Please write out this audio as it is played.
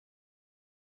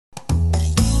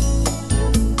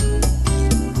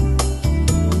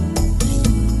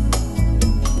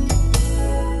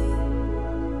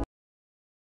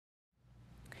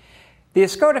The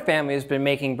Escoda family has been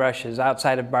making brushes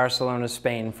outside of Barcelona,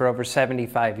 Spain for over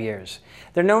 75 years.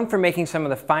 They're known for making some of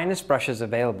the finest brushes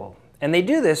available, and they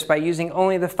do this by using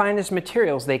only the finest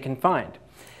materials they can find.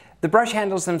 The brush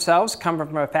handles themselves come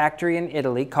from a factory in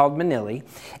Italy called Manili,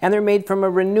 and they're made from a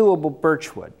renewable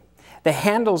birch wood. The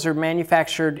handles are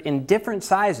manufactured in different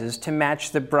sizes to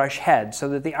match the brush head so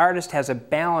that the artist has a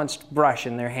balanced brush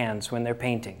in their hands when they're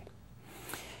painting.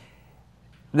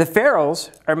 The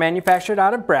ferrules are manufactured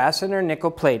out of brass and are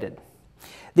nickel plated.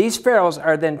 These ferrules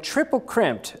are then triple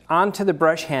crimped onto the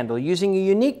brush handle using a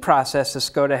unique process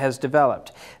Escoda has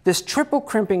developed. This triple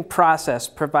crimping process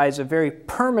provides a very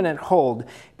permanent hold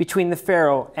between the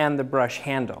ferrule and the brush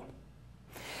handle.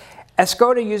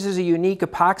 Escoda uses a unique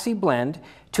epoxy blend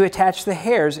to attach the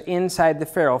hairs inside the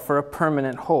ferrule for a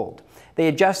permanent hold. They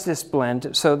adjust this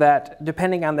blend so that,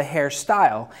 depending on the hair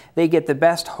style, they get the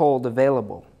best hold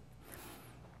available.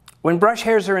 When brush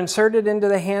hairs are inserted into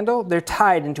the handle, they're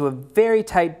tied into a very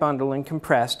tight bundle and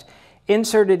compressed,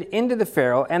 inserted into the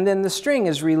ferrule, and then the string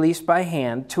is released by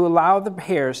hand to allow the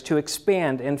hairs to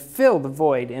expand and fill the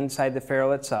void inside the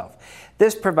ferrule itself.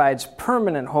 This provides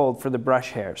permanent hold for the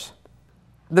brush hairs.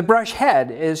 The brush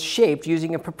head is shaped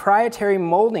using a proprietary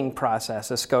molding process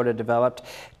Escoda developed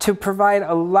to provide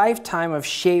a lifetime of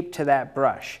shape to that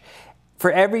brush.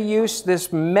 For every use,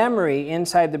 this memory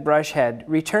inside the brush head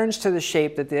returns to the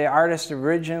shape that the artist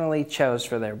originally chose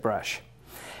for their brush.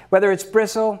 Whether it's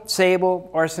bristle,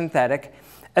 sable, or synthetic,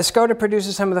 Escoda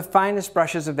produces some of the finest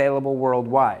brushes available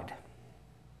worldwide.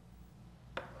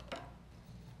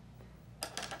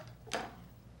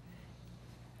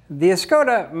 The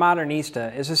Escoda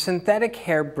Modernista is a synthetic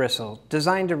hair bristle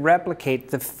designed to replicate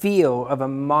the feel of a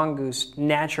Mongoose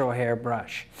natural hair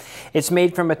brush. It's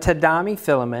made from a Tadami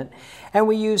filament, and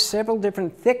we use several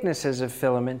different thicknesses of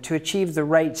filament to achieve the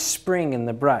right spring in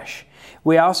the brush.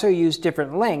 We also use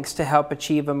different lengths to help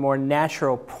achieve a more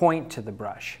natural point to the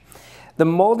brush. The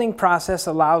molding process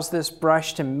allows this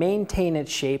brush to maintain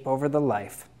its shape over the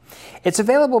life. It's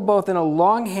available both in a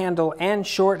long handle and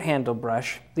short handle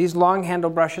brush. These long handle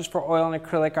brushes for oil and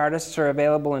acrylic artists are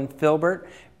available in filbert,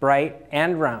 bright,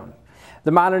 and round.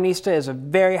 The Modernista is a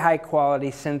very high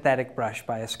quality synthetic brush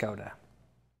by Escoda.